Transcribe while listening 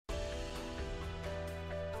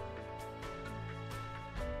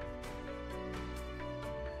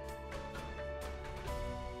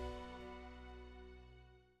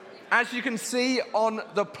As you can see on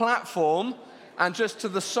the platform and just to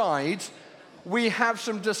the side, we have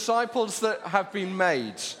some disciples that have been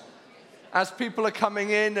made. As people are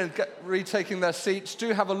coming in and retaking their seats,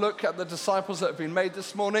 do have a look at the disciples that have been made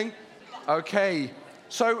this morning. Okay,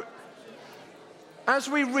 so as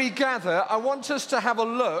we regather, I want us to have a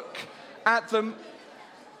look at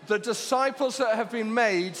the disciples that have been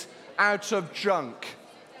made out of junk.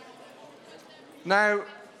 Now,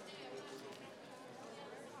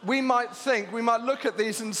 we might look at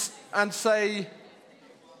these and say,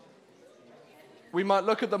 we might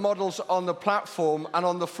look at the models on the platform and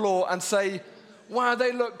on the floor and say, wow,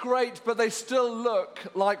 they look great, but they still look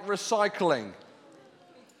like recycling.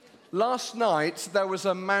 Last night, there was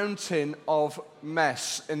a mountain of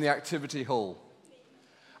mess in the activity hall.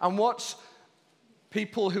 And what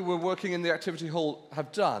people who were working in the activity hall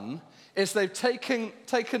have done is they've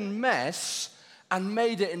taken mess and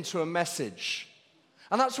made it into a message.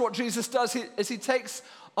 And that's what Jesus does, he takes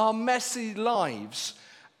our messy lives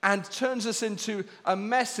and turns us into a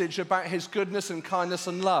message about his goodness and kindness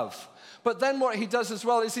and love. But then what he does as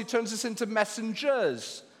well is he turns us into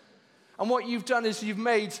messengers. And what you've done is you've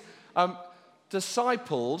made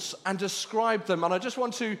disciples and described them. And I just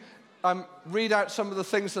want to read out some of the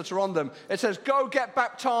things that are on them. It says, go get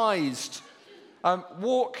baptized,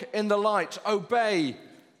 walk in the light, obey,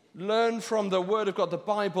 learn from the word of God, the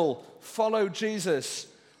Bible, follow Jesus.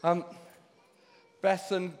 That's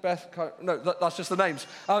just the names.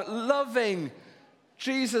 Loving,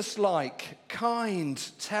 Jesus-like,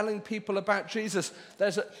 kind, telling people about Jesus.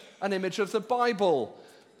 There's an image of the Bible.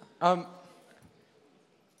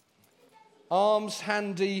 Arms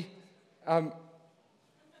handy,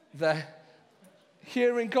 they're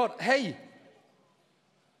hearing God. Hey,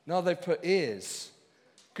 now they've put ears,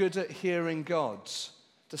 good at hearing God.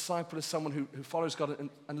 Disciple is someone who follows God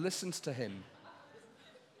and listens to him.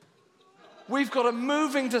 We've got a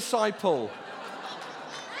moving disciple.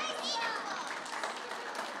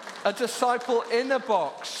 A disciple in a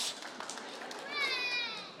box.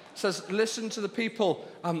 It says, listen to the people,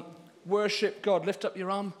 worship God. Lift up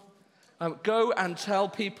your arm. Go and tell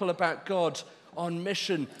people about God on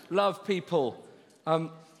mission. Love people.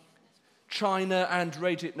 China and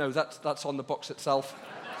radio. No, that's on the box itself.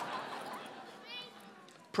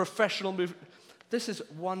 Professional move. This is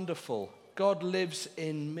wonderful. God lives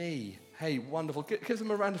in me. Hey, wonderful. Give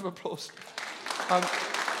them a round of applause.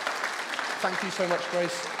 Thank you so much,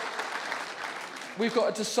 Grace. We've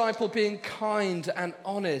got a disciple being kind and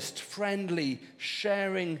honest, friendly,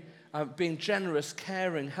 sharing, being generous,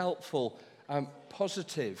 caring, helpful,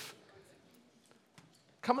 positive.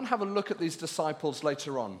 Come and have a look at these disciples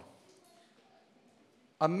later on.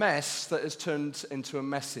 A mess that is turned into a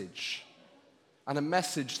message, and a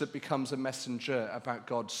message that becomes a messenger about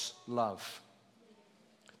God's love.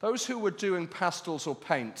 Those who were doing pastels or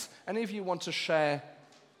paint, any of you want to share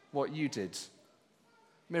what you did?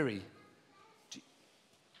 Miri?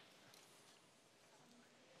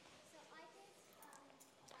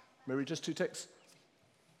 Miri, just 2 ticks.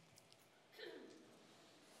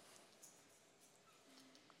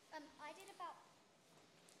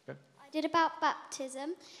 I did about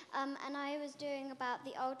baptism, and I was doing about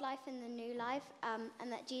the old life and the new life,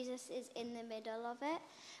 and that Jesus is in the middle of it.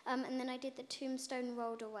 And then I did the tombstone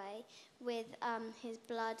rolled away with his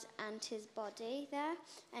blood and his body there,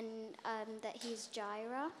 and that he's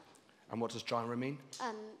Jireh. And what does Jireh mean?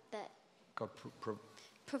 That God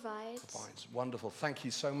provides. Wonderful. Thank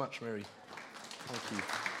you so much, Mary. Thank you.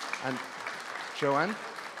 And Joanne?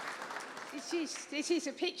 This is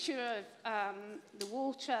a picture of the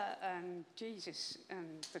water and Jesus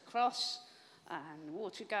and the cross and the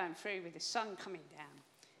water going through with the sun coming down.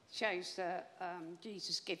 Shows that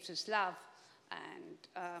Jesus gives us love, and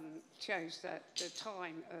shows that the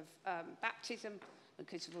time of baptism,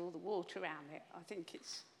 because of all the water around it, I think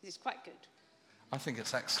it's quite good. I think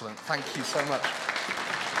it's excellent. Thank you so much.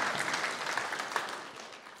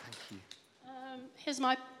 Thank you. Here's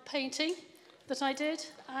my painting that I did,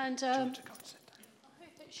 and I hope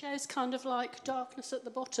it shows kind of like darkness at the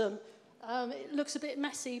bottom. It looks a bit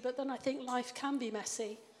messy, but then I think life can be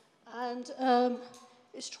messy, and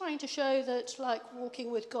it's trying to show that, like,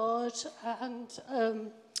 walking with God and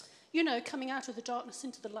coming out of the darkness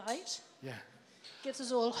into the light. Yeah. Gives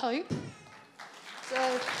us all hope.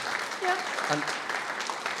 So, yeah.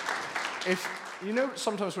 And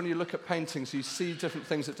sometimes when you look at paintings, you see different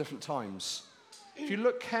things at different times. If you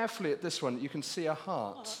look carefully at this one, you can see a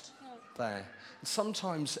heart there. And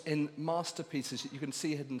sometimes in masterpieces, you can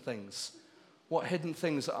see hidden things. What hidden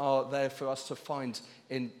things are there for us to find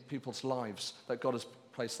in people's lives that God has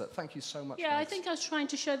placed there? Thank you so much. Yeah, guys. I think I was trying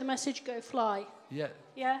to show the message, go fly. Yeah.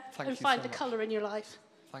 Yeah? Thank and you find so the much. colour in your life.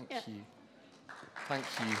 Thank Yeah. you. Thank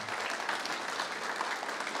you.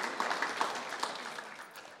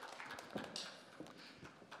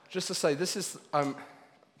 Just to say, this is,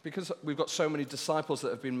 because we've got so many disciples that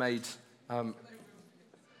have been made,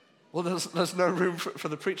 well, there's no room for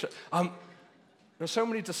the preacher. There are so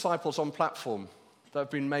many disciples on platform that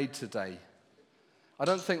have been made today. I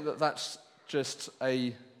don't think that that's just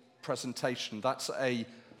a presentation.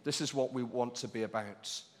 This is what we want to be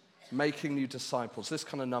about. Making new disciples, this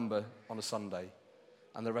kind of number on a Sunday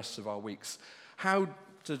and the rest of our weeks. How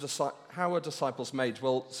are disciples made?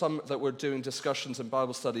 Well, some that were doing discussions and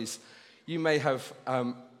Bible studies, you may have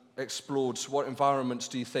explored what environments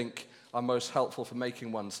do you think are most helpful for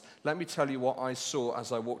making ones. Let me tell you what I saw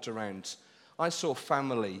as I walked around. I saw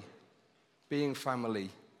family, being family,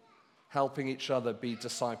 helping each other be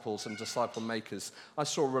disciples and disciple makers. I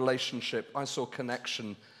saw relationship, I saw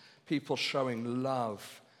connection, people showing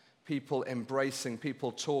love, people embracing,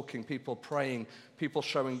 people talking, people praying, people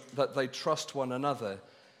showing that they trust one another.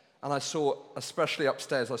 And I saw, especially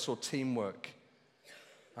upstairs, I saw teamwork.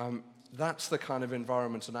 That's the kind of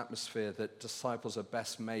environment and atmosphere that disciples are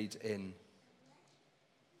best made in.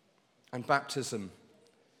 And baptism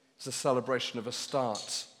is a celebration of a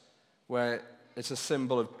start, where it's a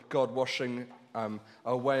symbol of God washing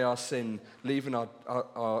away our sin, leaving our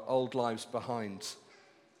old lives behind.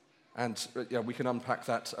 And we can unpack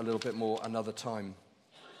that a little bit more another time.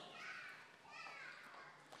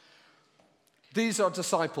 These are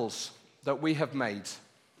disciples that we have made.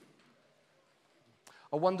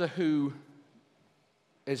 I wonder who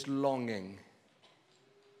is longing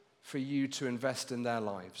for you to invest in their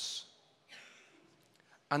lives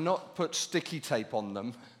and not put sticky tape on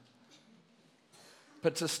them,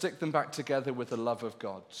 but to stick them back together with the love of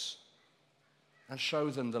God and show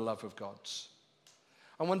them the love of God.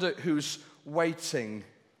 I wonder who's waiting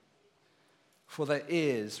for their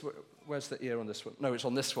ears. Where's the ear on this one? No, it's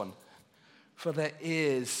on this one. For their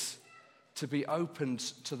ears to be opened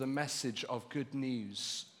to the message of good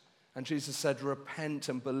news. And Jesus said, repent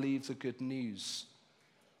and believe the good news.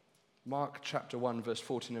 Mark chapter 1, verse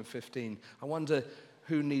 14 and 15. I wonder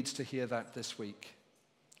who needs to hear that this week.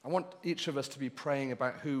 I want each of us to be praying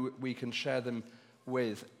about who we can share this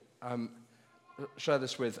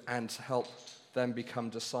with and help them become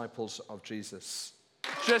disciples of Jesus.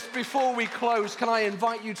 Just before we close, can I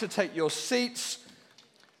invite you to take your seats?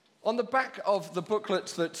 On the back of the booklet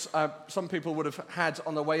that some people would have had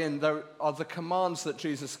on the way in, there are the commands that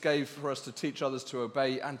Jesus gave for us to teach others to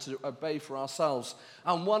obey and to obey for ourselves.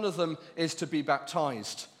 And one of them is to be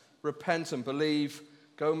baptized. Repent and believe,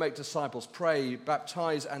 go make disciples, pray,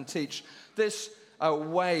 baptize and teach. This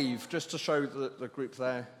wave, just to show the group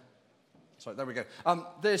there. Sorry, there we go.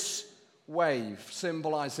 This wave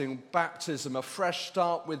symbolizing baptism, a fresh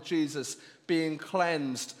start with Jesus, being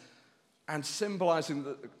cleansed, and symbolizing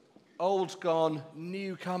the old gone,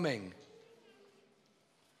 new coming.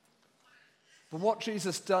 But what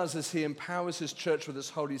Jesus does is he empowers his church with his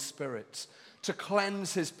Holy Spirit to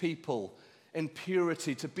cleanse his people in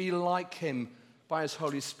purity, to be like him by his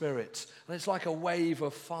Holy Spirit. And it's like a wave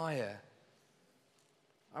of fire.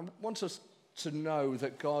 I want us to know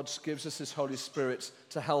that God gives us his Holy Spirit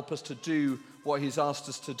to help us to do what he's asked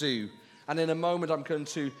us to do. And in a moment, I'm going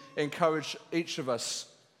to encourage each of us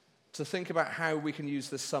to think about how we can use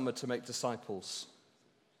this summer to make disciples.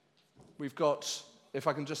 We've got, if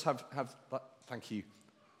I can just have that, thank you.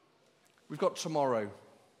 We've got tomorrow,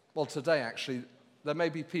 well today actually, there may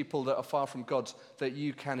be people that are far from God that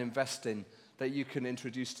you can invest in, that you can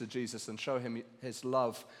introduce to Jesus and show him his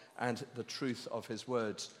love and the truth of his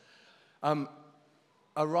words.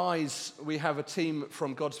 Arise, we have a team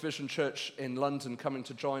from God's Vision Church in London coming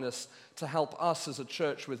to join us to help us as a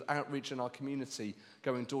church with outreach in our community,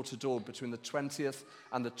 going door to door between the 20th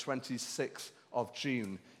and the 26th of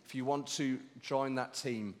June. If you want to join that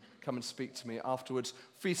team, come and speak to me afterwards.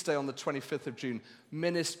 Feast Day on the 25th of June,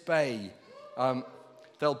 Minnis Bay.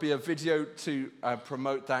 There'll be a video to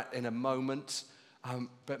promote that in a moment.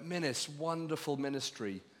 But Minnis, wonderful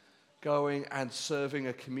ministry, going and serving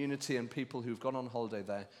a community and people who've gone on holiday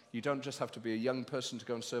there. You don't just have to be a young person to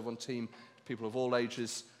go and serve on team. People of all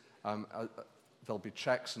ages, there'll be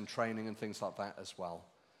checks and training and things like that as well.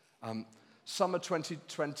 Summer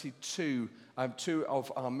 2022, two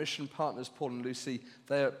of our mission partners, Paul and Lucy,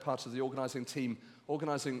 they're part of the organising team,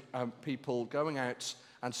 organising people going out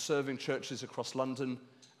and serving churches across London,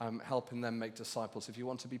 helping them make disciples. If you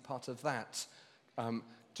want to be part of that,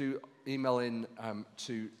 do email in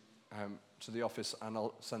to the office and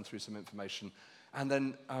I'll send through some information. And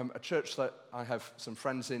then a church that I have some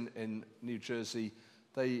friends in New Jersey,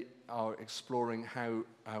 they are exploring how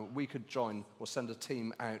we could join or send a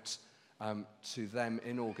team out to them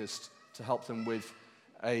in August to help them with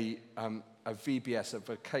a VBS,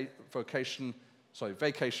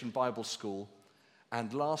 Vacation Bible School.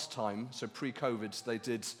 And last time, so pre-COVID, they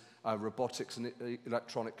did robotics and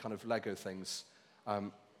electronic kind of Lego things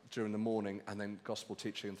during the morning, and then gospel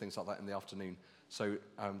teaching and things like that in the afternoon. So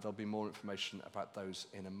there'll be more information about those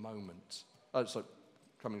in a moment. So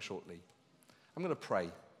coming shortly. I'm going to pray.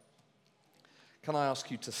 Can I ask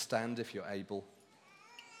you to stand if you're able?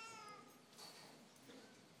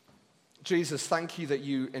 Jesus, thank you that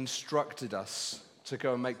you instructed us to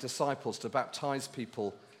go and make disciples, to baptize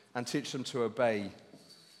people and teach them to obey.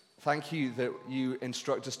 Thank you that you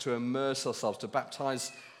instruct us to immerse ourselves, to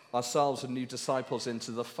baptize ourselves and new disciples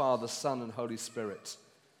into the Father, Son, and Holy Spirit.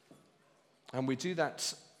 And we do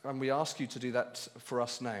that, and we ask you to do that for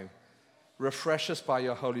us now. Refresh us by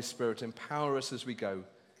your Holy Spirit. Empower us as we go.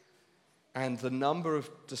 And the number of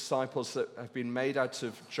disciples that have been made out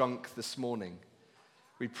of junk this morning,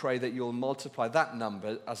 we pray that you'll multiply that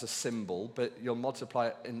number as a symbol, but you'll multiply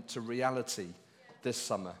it into reality this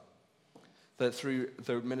summer. That through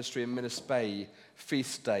the ministry in Minas Bay,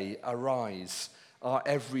 Feast Day, Arise, our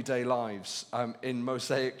everyday lives in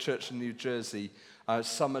Mosaic Church in New Jersey,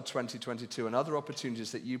 Summer 2022, and other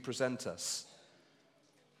opportunities that you present us,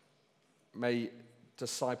 may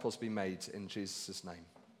disciples be made in Jesus' name.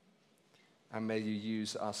 And may you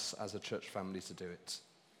use us as a church family to do it.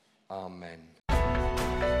 Amen.